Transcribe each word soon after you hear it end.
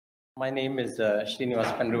My name is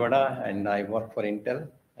Srinivas Pandruvada, and I work for Intel,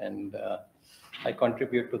 and I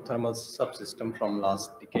contribute to thermal subsystem from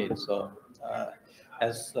last decade. So,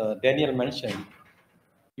 as Daniel mentioned,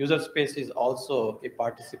 user space is also a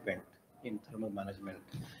participant in thermal management.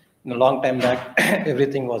 In a long time back,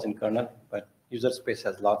 everything was in kernel, but user space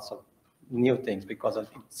has lots of new things because of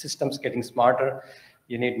systems getting smarter.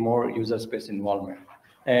 You need more user space involvement.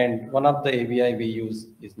 And one of the API we use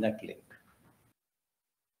is Netlink.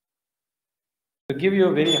 To give you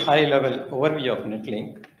a very high-level overview of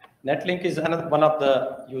Netlink, Netlink is one of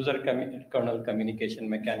the user-kernel communication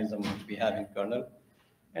mechanisms we have in kernel,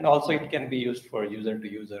 and also it can be used for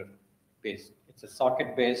user-to-user based. It's a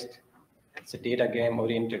socket-based, it's a data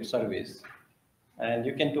game-oriented service, and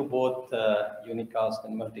you can do both unicast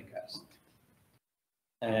and multicast.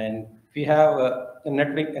 And we have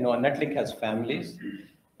Netlink. Netlink has families.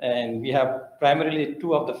 And we have primarily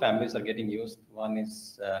two of the families are getting used. One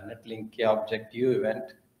is Netlink K-Object U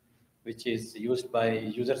event, which is used by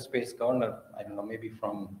user space governor, I don't know, maybe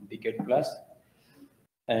from decade plus.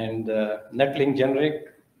 And Netlink generic,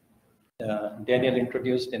 Daniel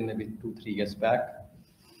introduced in maybe 2-3 years back.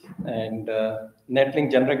 And Netlink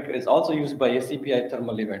generic is also used by ACPI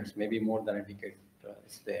thermal events, maybe more than a decade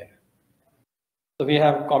is there. So we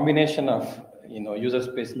have a combination of user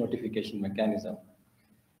space notification mechanism.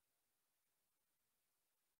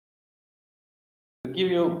 To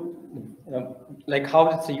give you like how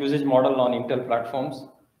it's a usage model on Intel platforms,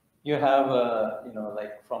 you have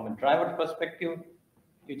like from a driver perspective,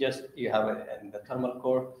 you have in the thermal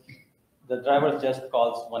core, the driver just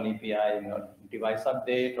calls one API, device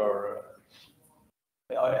update or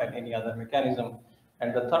any other mechanism,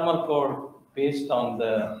 and the thermal core based on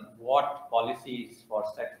the what policies for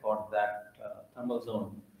set for that thermal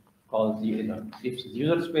zone calls if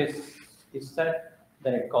user space is set,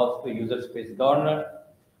 then it calls for user space governor,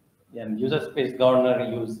 and user space governor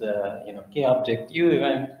use K-Object U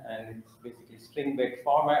event, and it's basically string-based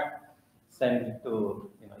format. Send it to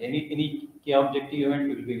any K-Object U event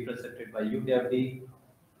will be intercepted by udev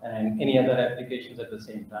and any other applications at the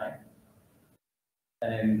same time.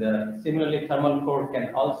 And similarly, thermal core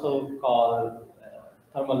can also call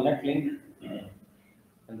thermal netlink,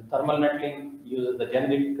 and the thermal netlink uses the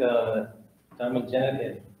generic thermal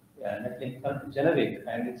generic. Netlink generic,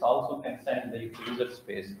 and it also can send the user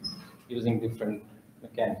space using different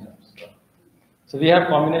mechanisms. So we have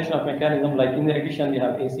combination of mechanism. Like in addition, we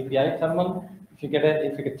have ACPI thermal. If you get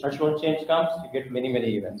a threshold change comes, you get many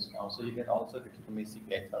events now. So you can also get from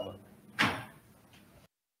ACPI thermal.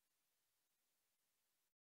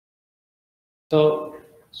 So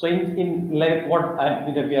in like what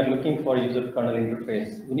we are looking for user kernel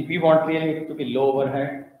interface, we want really to be low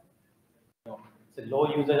overhead. It's a low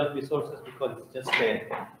usage of resources because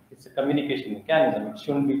it's a communication mechanism. It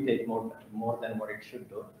shouldn't be take more than what it should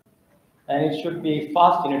do, and it should be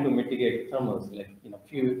fast enough to mitigate thermals. Like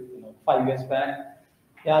 5 years back,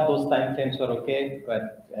 yeah, those time frames were okay,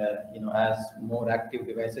 but as more active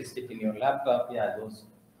devices sit in your laptop, yeah,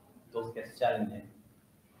 those get challenging.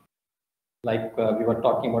 Like we were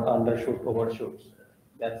talking about undershoot, overshoots.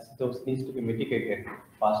 Those needs to be mitigated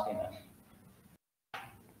fast enough.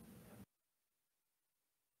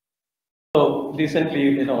 So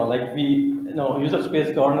recently, like user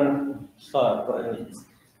space governor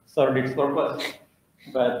served its purpose,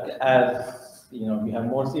 but as we have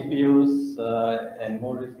more CPUs and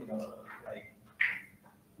more like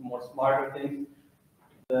more smarter things,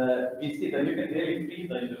 we see that you can really freeze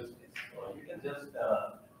the user space. So you can just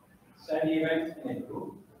send events in a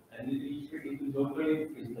group, and it will locally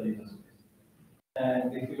freeze the user space.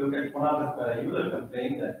 And if you look at one of the user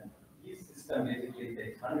complaints that this system basically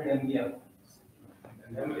takes 100 MB of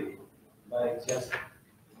memory by just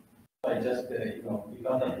because of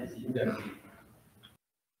this udev.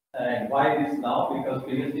 And why this now? Because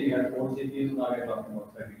previously you had 4 CPUs, now you're talking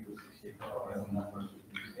about 32, 64 or whatever number of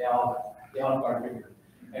CPUs. They all contribute.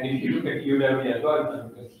 And if you look at udev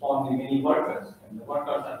algorithm, it spawns many workers, and the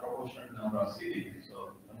workers are proportional to the number of CPUs.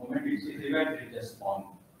 So the moment you see the event, it just spawns.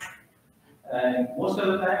 And most of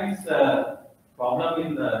the time, it's a problem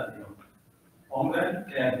in the firmware.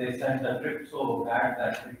 They send the drift so bad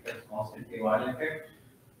that it gets constantly violated.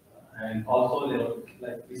 And also,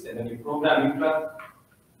 like we said, when you program interrupt,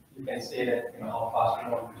 you can say that how fast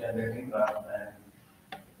you want to generate interrupt. And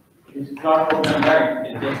if it's not programmed right,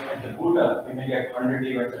 you can just at the boot up, you may get 100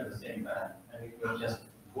 events at the same time, and it will just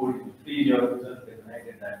freeze your users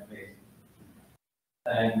in that place.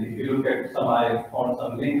 And if you look at I found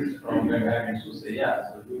some links from web admins who say, yeah,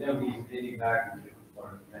 so udev is really bad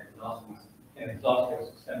for exhausting, can exhaust your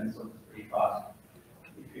system resources pretty fast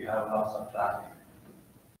if you have lots of traffic.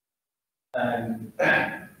 And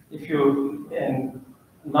if you, and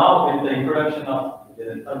now with the introduction of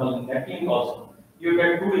the thermal Netlink also, you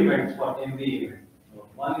get two events for every event. So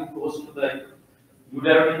one goes to the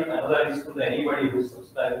udev, another is to the anybody who's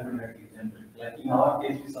subscribing to Netlink generally. Like in our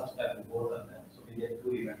case, we subscribe to both of them. So we get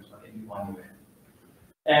two events for every one event.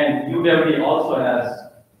 And udev also has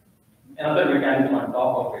another mechanism on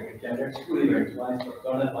top of it. It generates two events. One is for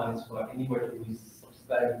kernel, one is for anybody who is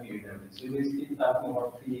subscribed to udev. So we keep talking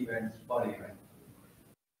about three events per event.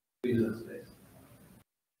 User space.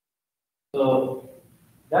 So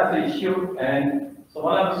that's the issue. And so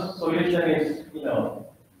one of the solution is,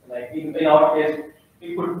 like in our case,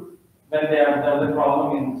 we could, when there was a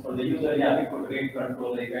problem in for the user, we could read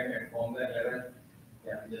control the event at firmware level.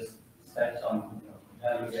 We just set some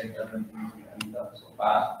value and so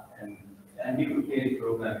fast, and we could create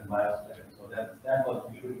program in BIOS level. So that was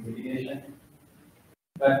good mitigation.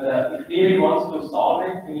 But if really wants to solve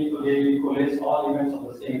it, we need to really coalesce all events at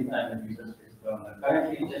the same time in user space kernel.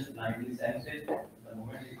 Currently, just 90 cents it the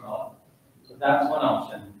moment you call. So that's one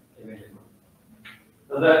option available.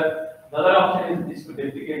 So the other option is to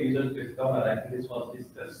duplicate user space kernel. I think this was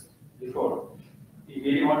discussed before. We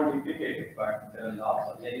really want to duplicate it, but there are lots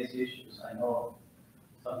of legacy issues. I know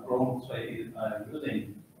some Chrome Swahili are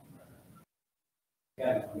using.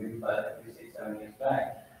 Maybe 6, 7 years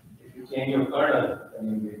back. If you change your kernel, then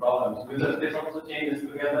you'll be problems. User space also changes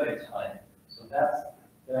together, it's fine. So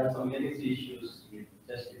there are some legacy issues with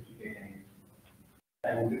just duplicating it.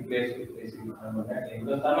 And replace with basically thermal Netlink.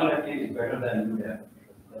 Because thermal Netlink is better than udev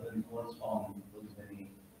because it doesn't correspond to many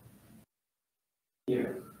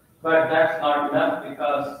here. But that's not enough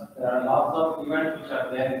because there are lots of events which are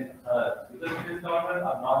there in user space kernel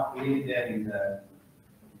are not really there in the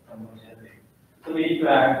thermal Netlink. So we need to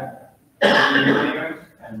add events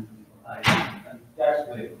and that's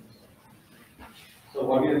the way. So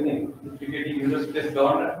what do you think? Duplicating user space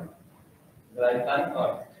kernel the right time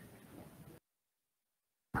or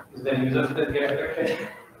is there user space get affected?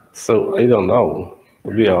 So I don't know,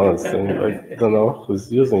 to be honest. I don't know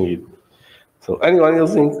who's using it. So anyone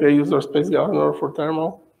using a user space governor for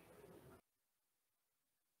thermal?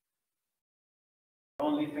 The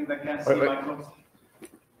only thing that can see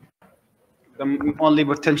the only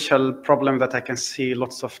potential problem that I can see,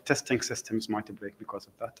 lots of testing systems might break because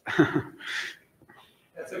of that.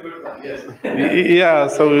 That's a good one, yes. Yeah,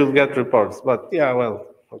 so we'll get reports, but yeah, well,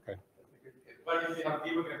 okay. But if you have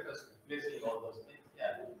debug requests replacing all those things,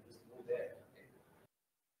 just move there.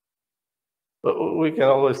 But we can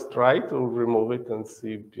always try to remove it and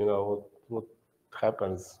see, what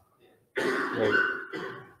happens.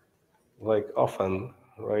 Like often,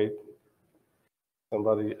 right?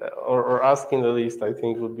 Somebody or asking the list, I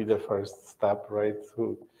think, would be the first step, right?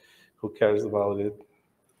 Who cares about it?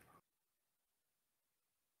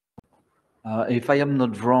 If I am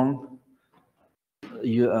not wrong,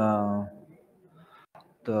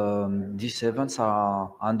 these events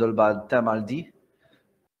are handled by thermal-d,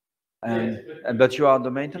 but you are the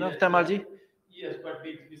maintainer of thermal-d? Yes, but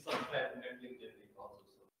we subscribe to Netlink also.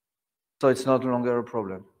 So it's no longer a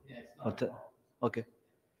problem? Yeah, it's not. Okay.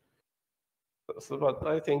 So, but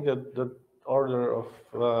I think that the order of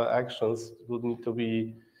actions would need to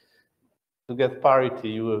be to get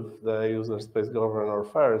parity with the user space governor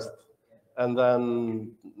first, and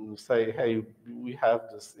then say, hey, we have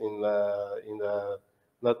this in the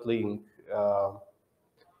Netlink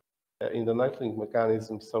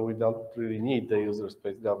mechanism, so we don't really need the user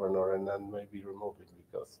space governor, and then maybe remove it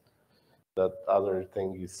because that other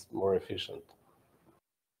thing is more efficient.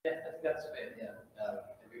 Yeah, that's fair. Yeah.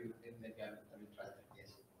 Maybe I will try that. Yes.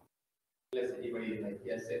 Unless anybody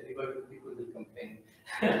people will complain.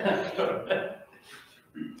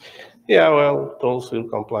 Yeah, well, tools will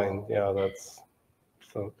complain. Yeah, that's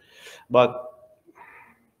so. But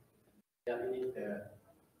yeah, we need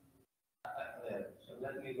so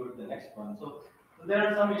let me go to the next one. So there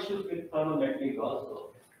are some issues with thermal Netlink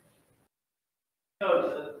also.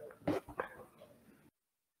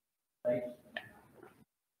 Right.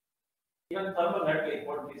 Even thermal Netlink,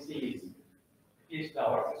 what we see is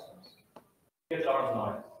our systems. It's a lot of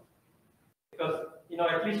noise. Because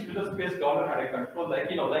at least user space governor had a control, like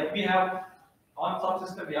we have on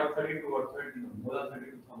subsystem we have 32 or 30, more than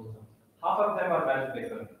 32,000. Half of them are managed by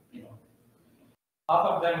kernel, Half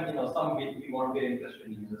of them, some we won't get interested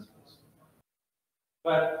in user space.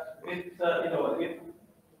 But with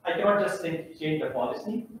I cannot just change the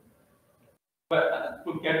policy, but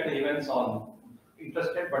to get the events on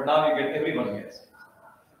interested, but now you get everyone gets.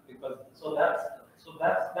 Because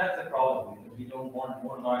that's a problem. We don't want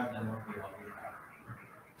more noise than what we already have.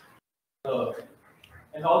 So,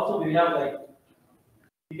 and also we have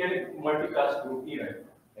we get a multi-class group event.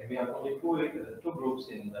 Like we have only two groups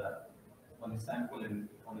in on the sample and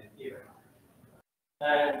on the event.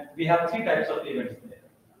 And we have 3 types of events there.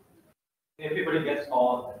 Everybody gets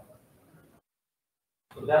all of them.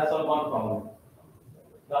 So that's one problem.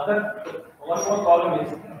 The other, one more problem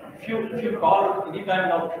is if you call any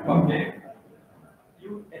kind of update,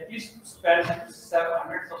 you at least spend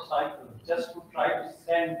hundreds of cycles just to try to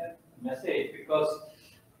send message because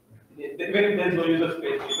there's no user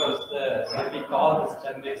space because when we call this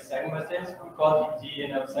generate send message, because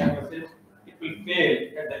GNF send message, it will fail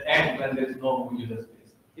at the end when there is no user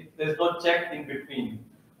space. There's no check in between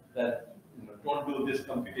that don't do this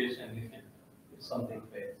computation if something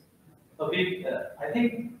fails. So I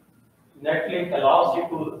think Netlink allows you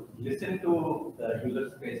to listen to the user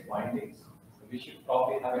space findings. So we should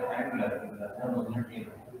probably have a handler in the Netlink.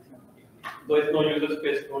 Though it's no user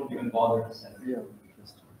space, don't even bother to send.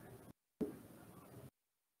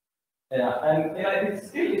 Yeah, and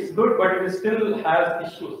it's good, but it still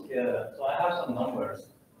has issues here. So I have some numbers.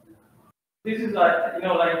 This is like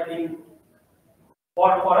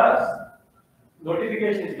for us,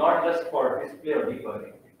 notification is not just for display or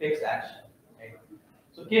debugging. It takes action. Right?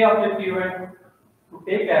 So K object event to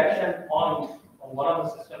take action on one of the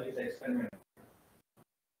systems is experiment.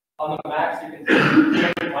 On the max, you can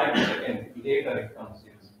see 10 microsecond later it comes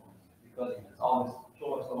in response because it's always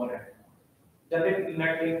so much. Generated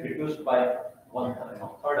Netlink reduced by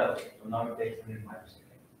third of it, so now it takes 100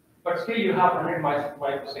 microseconds. But still, you have 100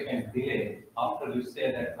 microsecond delay after you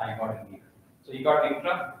say that I got an error. So you got an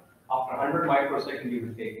interrupt. After 100 microseconds, you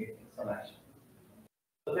will take some action.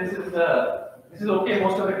 So this is okay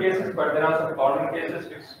most of the cases, but there are some corner cases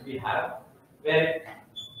which we have where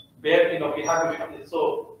we have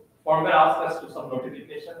so firmware asks us to some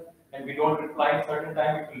notification and we don't reply in certain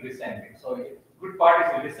time, it will resend it. So good part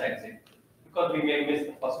is it resends it because we may miss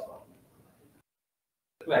the first one.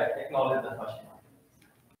 To acknowledge the first one.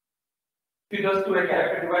 If it does to a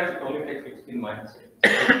character device, it only takes 16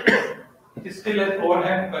 microseconds. It is still an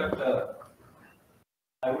overhead, but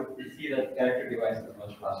I would see that character device is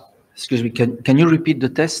much faster. Excuse me, can you repeat the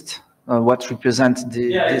test? What represents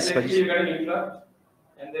this value? You get an interrupt,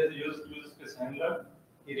 and there's a user space handler.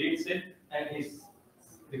 He reads it, and he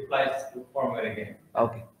replies to firmware again.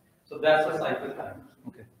 Okay. So that's a cycle time.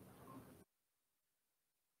 Okay.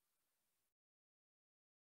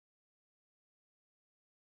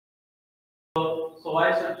 So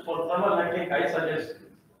for thermal Netlink, I suggest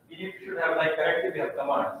we should have like correctly we have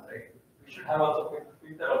commands, right? We should have also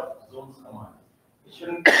filter of zones command. We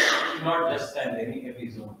should not just send every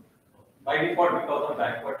zone. By default, because of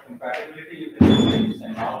backward compatibility, you can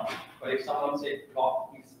send out. But if someone say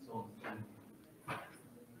block these zones, then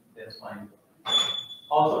that's fine.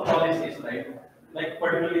 Also policies, right? Like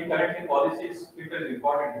particularly currently policies, filter is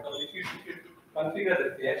important because if you configure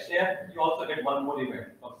the fair share, you also get one more event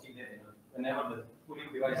of CDA. Whenever the cooling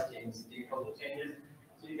device changes, state also changes.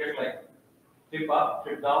 So you get like flip up,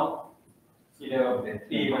 flip down, CDA update,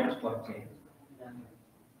 3 events per change.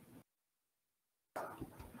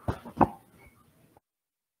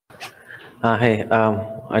 Hey,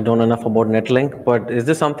 I don't know enough about Netlink, but is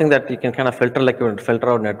this something that you can kind of filter, like you would filter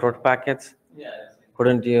out network packets? Yeah.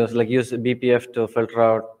 Couldn't you use BPF to filter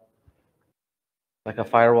out like a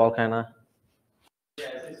firewall kind of? Yeah,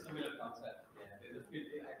 it's a similar concept. Yeah,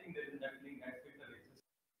 I think there is Netlink net filter exists.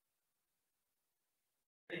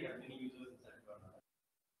 I think many users inside kernel.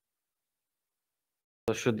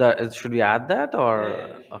 So should we add that or?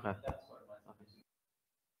 Yeah, okay. That's what my suggestion.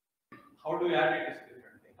 How do you add it is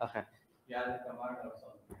different thing. Okay. You add a command or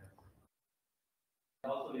something else.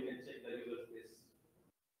 Also, you can check the user space.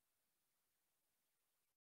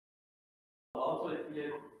 Also, if you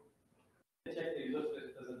check the user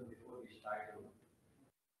space present before we start to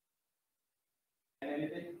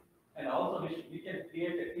anything, and also we can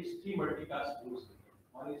create at least 3 multicast groups.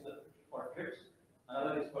 One is for trips,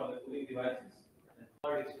 another is for the cooling devices, and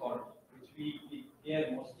third is for which we care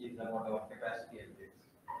mostly is about our capacity updates.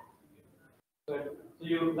 So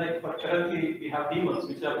you like for currently we have demons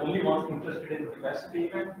which are only ones interested in capacity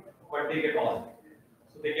event, but they get all.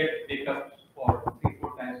 So they get data for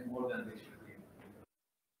 3-4 times more than they should be.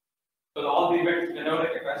 So all the events, whenever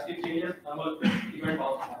the capacity changes, normal event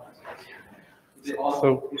also happens. They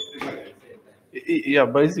also yeah,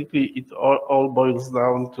 basically it all boils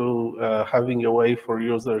down to having a way for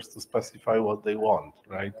users to specify what they want,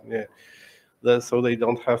 right? Yeah. So they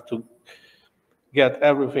don't have to get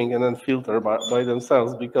everything and then filter by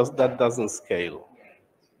themselves because that doesn't scale.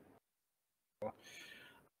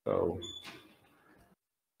 So.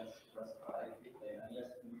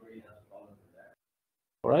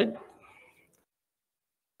 All right.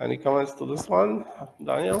 Any comments to this one,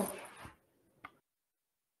 Daniel?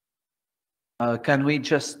 Can we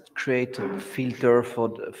just create a filter for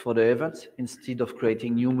the event instead of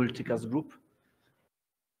creating new multicast group?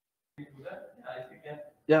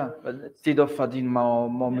 Yeah, but instead of adding more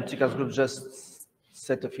multicast groups, just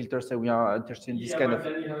set a filter, say we are interested in this kind of.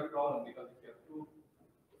 Then you have a problem because if you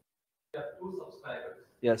have two subscribers.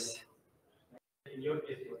 Yes. In your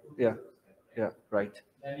case, you have two. Yeah. Yeah. Right.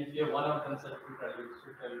 Then if you have one of them set filter, you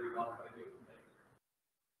should be one for you.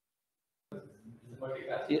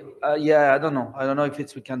 Yeah, I don't know. I don't know if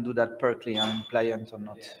we can do that per client or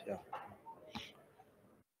not. Yeah.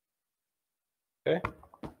 Okay.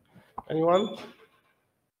 Anyone?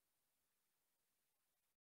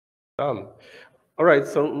 Done. All right.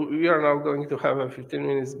 So we are now going to have a 15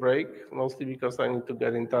 minutes break, mostly because I need to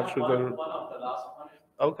get in touch with the. One of the last one.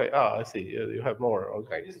 Okay. Ah, I see. You have more.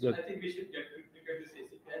 Okay. Good. I think we should get this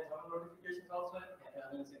ACPI notifications also.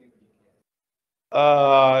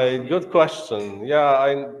 Good question. Yeah,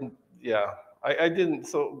 I didn't.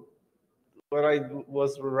 So when I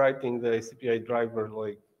was writing the ACPI driver,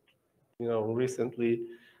 like, recently,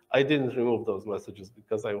 I didn't remove those messages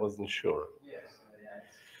because I wasn't sure. Yes,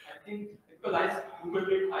 I think because I Googled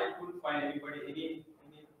it, I couldn't find anybody really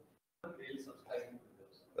subscribing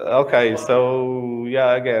to those. Okay, so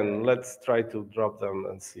yeah, again, let's try to drop them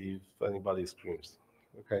and see if anybody screams.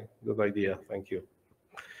 Okay, good idea. Thank you.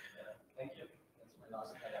 Thank you. That's my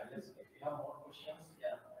last slide. If you have more questions,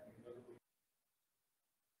 yeah.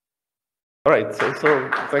 All right, so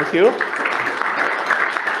thank you.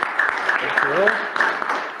 Thank you.